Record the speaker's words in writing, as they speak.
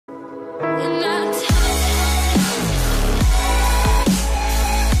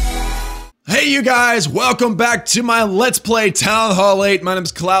Hey you guys, welcome back to my Let's Play Town Hall 8. My name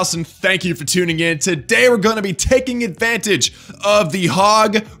is Klaus and thank you for tuning in. Today we're going to be taking advantage of the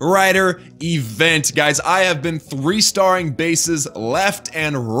Hog Rider event. Guys, I have been 3-starring bases left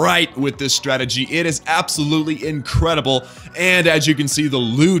and right with this strategy. It is absolutely incredible. And as you can see, the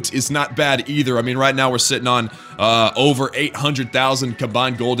loot is not bad either. I mean, right now we're sitting on over 800,000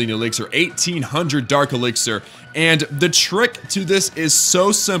 combined golden elixir, 1,800 dark elixir. And the trick to this is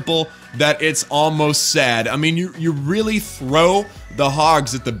so simple that it's almost sad. I mean, you really throw the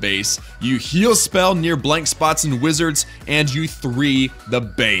hogs at the base, you heal spell near blank spots and wizards, and you 3 the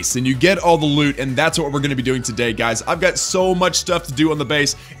base. And you get all the loot, and that's what we're going to be doing today, guys. I've got so much stuff to do on the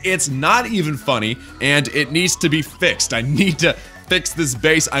base. It's not even funny, and it needs to be fixed. I need to fix this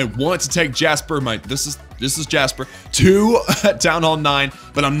base. I want to take Jasper, this is Jasper, to Town Hall 9,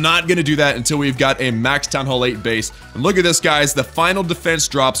 but I'm not going to do that until we've got a max Town Hall 8 base. And look at this, guys. The final defense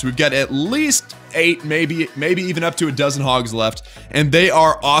drops. We've got at least 8, maybe even up to a dozen hogs left, and they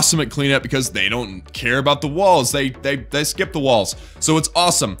are awesome at cleanup because they don't care about the walls. They skip the walls, so it's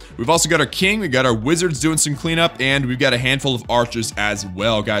awesome. We've also got our king, we've got our wizards doing some cleanup, and we've got a handful of archers as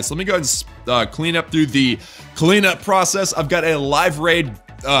well, guys. Let me go ahead and clean up through the cleanup process. I've got a live raid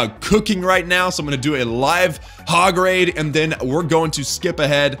cooking right now, so I'm going to do a live hog raid, and then we're going to skip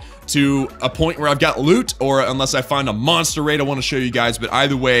ahead to a point where I've got loot, or unless I find a monster raid I want to show you guys. But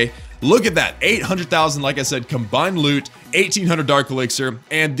either way, look at that, 800,000, like I said, combined loot, 1,800 dark elixir,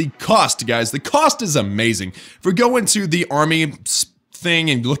 and the cost, guys, the cost is amazing. If we go into the army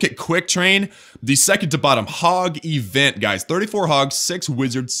thing and look at quick train, the second to bottom hog event, guys, 34 hogs, 6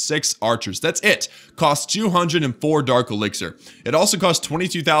 wizards, 6 archers. That's it. Costs 204 dark elixir. It also costs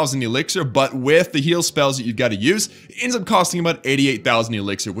 22,000 elixir, but with the heal spells that you've got to use, it ends up costing about 88,000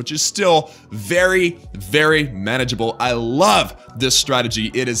 elixir, which is still very, very manageable. I love this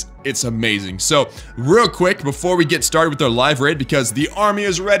strategy. It's amazing. So real quick before we get started with our live raid, because the army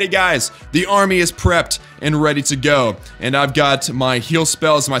is ready, guys. The army is prepped and ready to go, and I've got my heal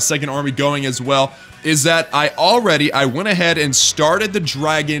spells, my second army going as well, is that I went ahead and started the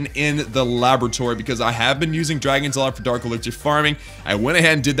dragon in the laboratory because I have been using dragons a lot for dark elixir farming. I went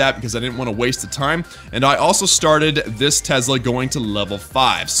ahead and did that because I didn't want to waste the time, and I also started this Tesla going to level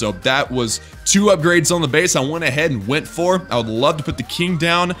 5. So that was 2 upgrades on the base I went ahead and went for. I would love to put the king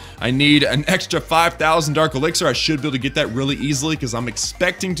down. I need an extra 5,000 dark elixir. I should be able to get that really easily because I'm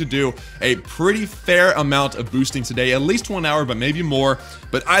expecting to do a pretty fair amount of boosting today, at least 1 hour, but maybe more.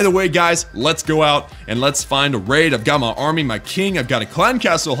 But either way, guys, let's go out and let's find a raid. I've got my army, my king. I've got a clan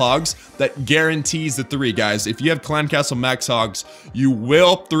castle hogs that guarantees the 3, guys. If you have clan castle max hogs, you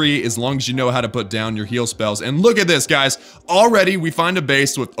will 3 as long as you know how to put down your heal spells. And look at this, guys. Already we find a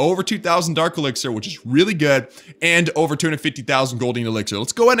base with over 2,000 dark elixir, which is really good, and over 250,000 golden elixir.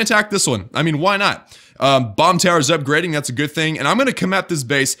 Let's go ahead and attack this one. I mean, why not? Bomb tower is upgrading. That's a good thing. And I'm going to come at this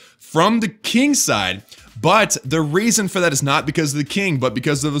base from the king side. But the reason for that is not because of the king, but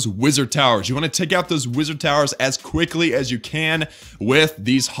because of those wizard towers. You want to take out those wizard towers as quickly as you can with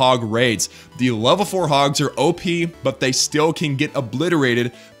these hog raids. The level 4 hogs are OP, but they still can get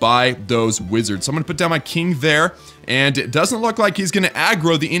obliterated by those wizards. So I'm going to put down my king there, and it doesn't look like he's going to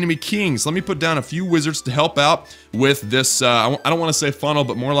aggro the enemy kings. Let me put down a few wizards to help out with this, I don't want to say funnel,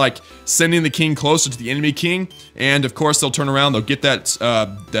 but more like sending the king closer to the enemy king. And of course, they'll turn around, they'll get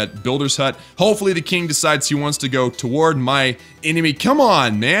that builder's hut. Hopefully the king decides he wants to go toward my enemy. Come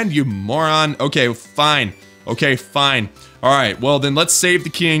on, man, you moron. Okay, fine. Okay, fine. All right, well then let's save the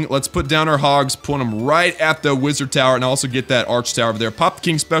king. Let's put down our hogs, put them right at the wizard tower, and also get that arch tower over there. Pop the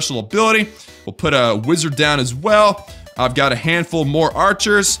king's special ability. We'll put a wizard down as well. I've got a handful more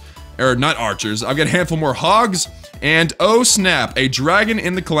archers, or not archers. I've got a handful more hogs, and oh snap, a dragon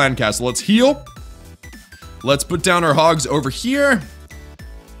in the clan castle. Let's heal. Let's put down our hogs over here.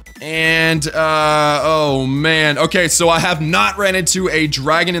 And, oh man. Okay, so I have not ran into a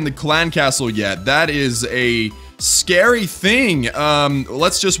dragon in the clan castle yet. That is a scary thing.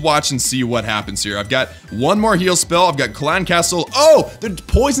 Let's just watch and see what happens here. I've got 1 more heal spell. I've got clan castle. Oh, the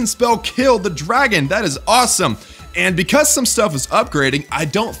poison spell killed the dragon. That is awesome. And because some stuff is upgrading, I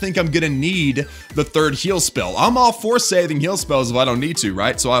don't think I'm gonna need the 3rd heal spell. I'm all for saving heal spells if I don't need to,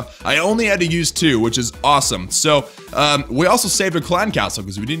 right? So I only had to use 2, which is awesome. So we also saved a clan castle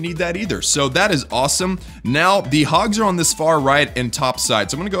because we didn't need that either. So that is awesome. Now the hogs are on this far right and top side.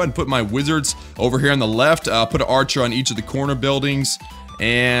 So I'm gonna go ahead and put my wizards over here on the left. Put an archer on each of the corner buildings.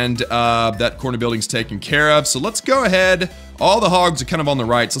 And that corner building's taken care of. So let's go ahead. All the hogs are kind of on the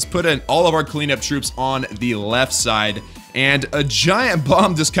right. So let's put in all of our cleanup troops on the left side. and a giant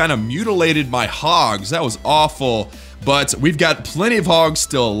bomb just kind of mutilated my hogs. That was awful. But we've got plenty of hogs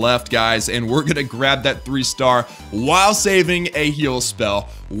still left, guys, and we're gonna grab that 3-star while saving a heal spell,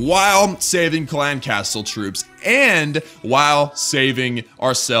 while saving clan castle troops, and while saving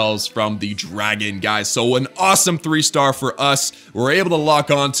ourselves from the dragon, guys. So an awesome 3-star for us. We're able to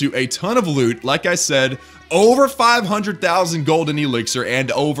lock on to a ton of loot. Like I said, over 500,000 golden elixir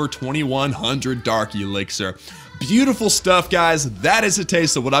and over 2,100 dark elixir. Beautiful stuff, guys. That is a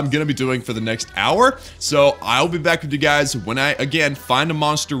taste of what I'm gonna be doing for the next hour. So I'll be back with you guys when I, again, find a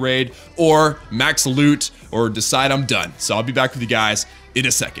monster raid or max loot or decide I'm done. So I'll be back with you guys in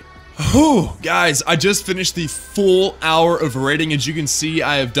a second. Whew, guys, I just finished the full hour of raiding. As you can see,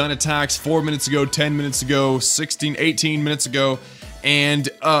 I have done attacks 4 minutes ago, 10 minutes ago, 16, 18 minutes ago. And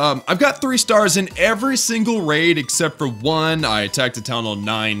I've got 3 stars in every single raid except for one. I attacked a Town Hall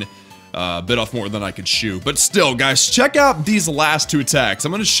 9. Bit off more than I could chew. But still, guys, check out these last 2 attacks.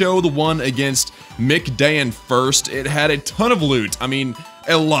 I'm going to show the one against Mick Dayan first. It had a ton of loot. I mean,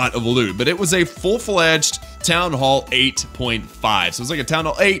 a lot of loot. But it was a full-fledged Town Hall 8.5. So it's like a Town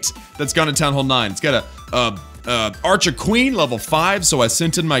Hall 8 that's gone to Town Hall 9. It's got a Archer Queen, level 5. So I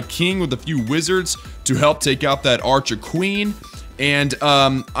sent in my King with a few wizards to help take out that Archer Queen. And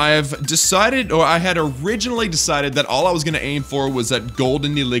I've decided, or I had originally decided that all I was going to aim for was that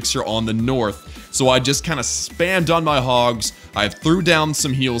golden elixir on the north. So I just kind of spammed on my hogs. I threw down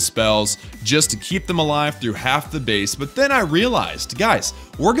some heal spells just to keep them alive through half the base. But then I realized, guys,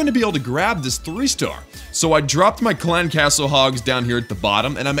 we're going to be able to grab this 3-star. So I dropped my clan castle hogs down here at the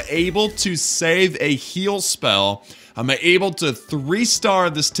bottom, and I'm able to save a heal spell. I'm able to 3-star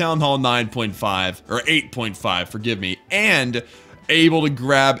this Town Hall 9.5, or 8.5, forgive me, and able to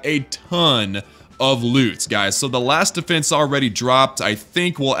grab a ton of loots, guys. So the last defense already dropped. I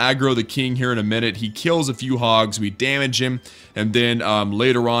think we'll aggro the king here in a minute. He kills a few hogs, we damage him, and then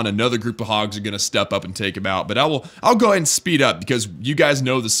later on another group of hogs are gonna step up and take him out. But I'll go ahead and speed up because you guys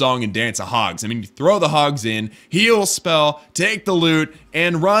know the song and dance of hogs. I mean, you throw the hogs in, heal spell, take the loot,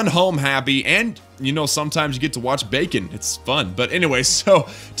 and run home happy. And you know, sometimes you get to watch bacon. It's fun. But anyway, so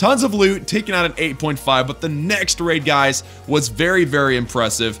tons of loot, taking out an 8.5. But the next raid, guys, was very, very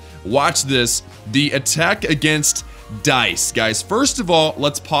impressive. Watch this. The attack against Dice. Guys, first of all,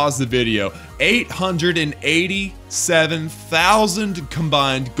 let's pause the video. 887,000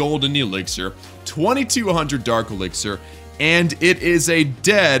 combined golden elixir, 2,200 dark elixir, and it is a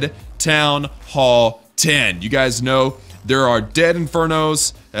dead Town Hall 10. You guys know there are dead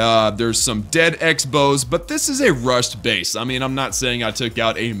Infernos, there's some dead X-Bows, but this is a rushed base. I mean, I'm not saying I took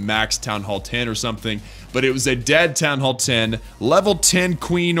out a max Town Hall 10 or something, but it was a dead Town Hall 10, level 10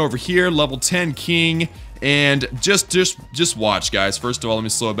 Queen over here, level 10 King, and just watch, guys. First of all, let me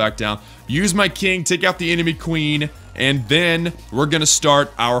slow it back down. Use my King, take out the enemy Queen, and then we're gonna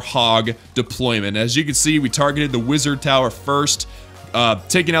start our hog deployment. As you can see, we targeted the Wizard Tower first,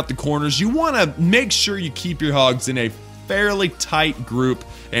 taking out the corners. You wanna make sure you keep your hogs in a fairly tight group,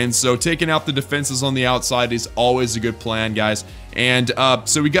 and so taking out the defenses on the outside is always a good plan, guys. And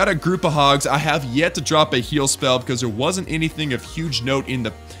so we got a group of hogs. I have yet to drop a heal spell because there wasn't anything of huge note in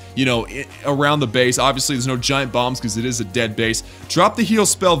the, you know, around the base. Obviously, there's no giant bombs because it is a dead base. Drop the heal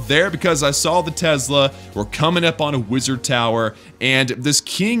spell there because I saw the Tesla. We're coming up on a wizard tower, and this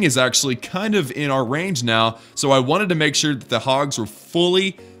king is actually kind of in our range now. So I wanted to make sure that the hogs were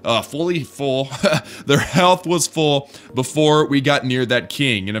fully full. Their health was full before we got near that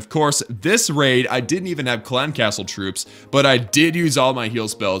king. And of course, this raid, I didn't even have clan castle troops, but I did use all my heal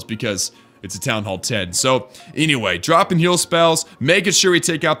spells because it's a Town Hall 10. So anyway, dropping heal spells, making sure we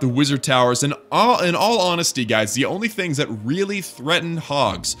take out the wizard towers, and in all honesty, guys, the only things that really threaten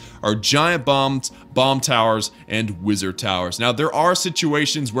hogs are giant bombs, bomb towers, and wizard towers. Now, there are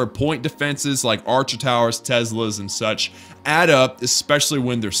situations where point defenses like archer towers, Teslas, and such add up, especially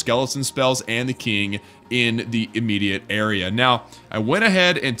when they're skeleton spells and the king in the immediate area. Now, I went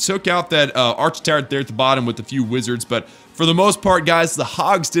ahead and took out that archer tower there at the bottom with a few wizards, but for the most part, guys, the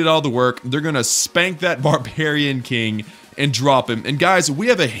hogs did all the work. They're gonna spank that barbarian king and drop him. And guys, we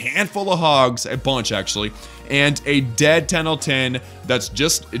have a handful of hogs, a bunch actually, and a dead 10-10 that's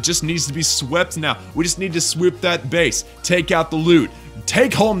it just needs to be swept now. We just need to sweep that base, take out the loot,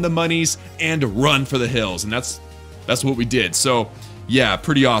 take home the monies, and run for the hills. And that's what we did. So yeah,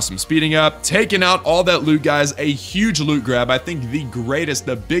 pretty awesome. Speeding up, taking out all that loot, guys. A huge loot grab. I think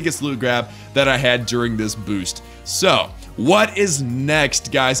the biggest loot grab that I had during this boost. So what is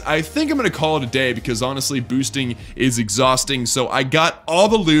next, guys? I think I'm gonna call it a day because honestly, boosting is exhausting. So I got all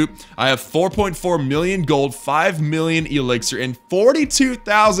the loot. I have 4.4 million gold, 5 million elixir, and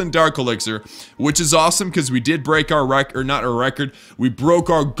 42,000 dark elixir, which is awesome because we did break our record, or not our record, we broke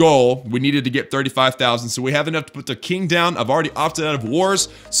our goal. We needed to get 35,000, so we have enough to put the king down. I've already opted out of wars,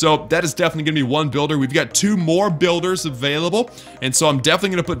 so that is definitely gonna be one builder. We've got 2 more builders available, and so I'm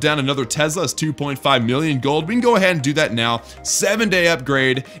definitely gonna put down another Tesla. It's 2.5 million gold. We can go ahead and do that now. 7-day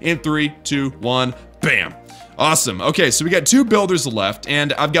upgrade in 3, 2, 1, bam. Awesome. Okay, so we got 2 builders left,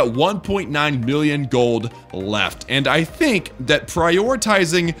 and I've got 1.9 million gold left. And I think that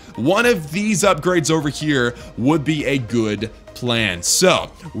prioritizing one of these upgrades over here would be a good plan.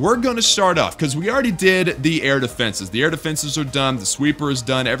 So, we're going to start off, because we already did the air defenses. The air defenses are done, the sweeper is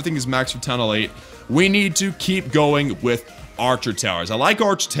done, everything is maxed for Town Hall 8. We need to keep going with archer towers. I like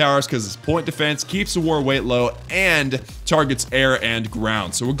archer towers because it's point defense, keeps the war weight low, and targets air and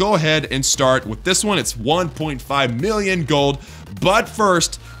ground. So we'll go ahead and start with this one. It's 1.5 million gold. But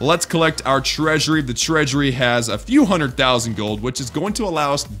first, let's collect our treasury. The treasury has a few 100,000 gold, which is going to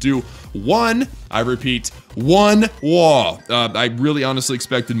allow us to do one, I repeat, one wall. I really honestly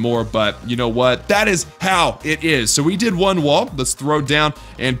expected more, but you know what? That is how it is. So we did one wall. Let's throw down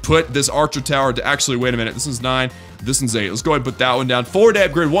and put this archer tower to, actually, wait a minute. This is 9. This one's 8. Let's go ahead and put that one down. 4-day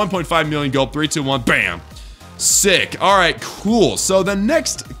upgrade, 1.5 million gold, 3, 2, 1, bam. Sick. All right, cool. So the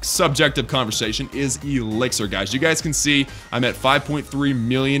next subject of conversation is elixir, guys. You guys can see I'm at 5.3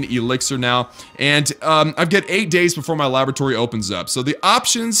 million elixir now, and I've got 8 days before my laboratory opens up. So the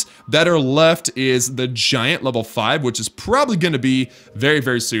options that are left is the giant level 5, which is probably going to be very,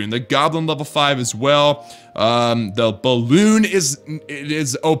 very soon. The goblin level 5 as well. The balloon is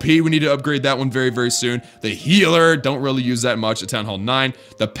OP. We need to upgrade that one very, very soon. The healer, don't really use that much at Town Hall 9.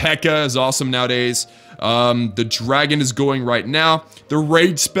 The P.E.K.K.A. is awesome nowadays. The dragon is going right now. The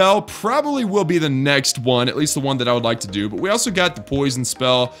rage spell probably will be the next one, at least the one that I would like to do. But we also got the poison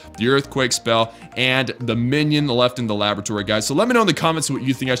spell, the earthquake spell, and the minion left in the laboratory, guys. So let me know in the comments what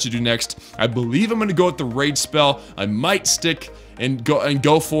you think I should do next. I believe I'm going to go with the rage spell. I might stick and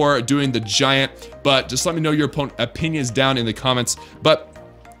go for doing the giant, but just let me know your opinions down in the comments. But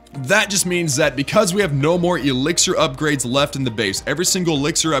that just means that because we have no more elixir upgrades left in the base, every single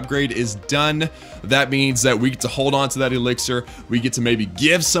elixir upgrade is done. That means that we get to hold on to that elixir. We get to maybe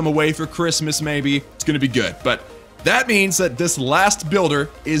give some away for Christmas, maybe. It's gonna be good. But that means that this last builder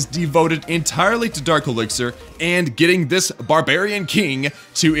is devoted entirely to Dark Elixir and getting this Barbarian King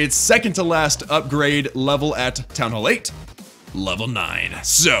to its second to last upgrade level at Town Hall 8. Level 9.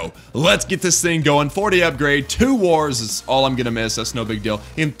 So, let's get this thing going. 4-day upgrade, 2 wars is all I'm gonna miss. That's no big deal.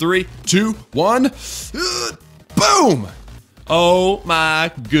 In 3, 2, 1, boom! Oh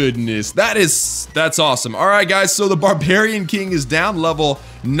my goodness. That's awesome. Alright guys, so the Barbarian King is down level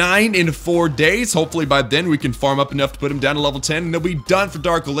 9 in 4 days. Hopefully by then we can farm up enough to put him down to level 10 and they'll be done for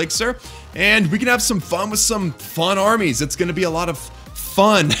Dark Elixir. And we can have some fun with some fun armies. It's gonna be a lot of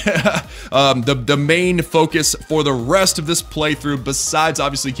fun. The main focus for the rest of this playthrough, besides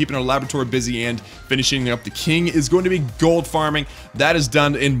obviously keeping our laboratory busy and finishing up the king, is going to be gold farming. That is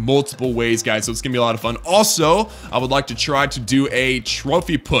done in multiple ways, guys, so it's gonna be a lot of fun. Also, I would like to try to do a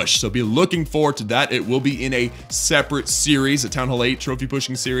trophy push, so be looking forward to that. It will be in a separate series, a Town Hall 8 trophy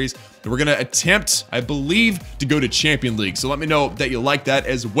pushing series. We're gonna attempt, I believe, to go to Champion League. So let me know that you like that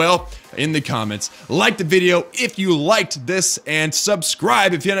as well in the comments. Like the video if you liked this, and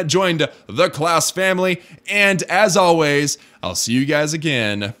subscribe if you haven't joined the Klaus family. And as always, I'll see you guys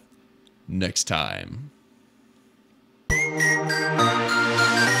again next time.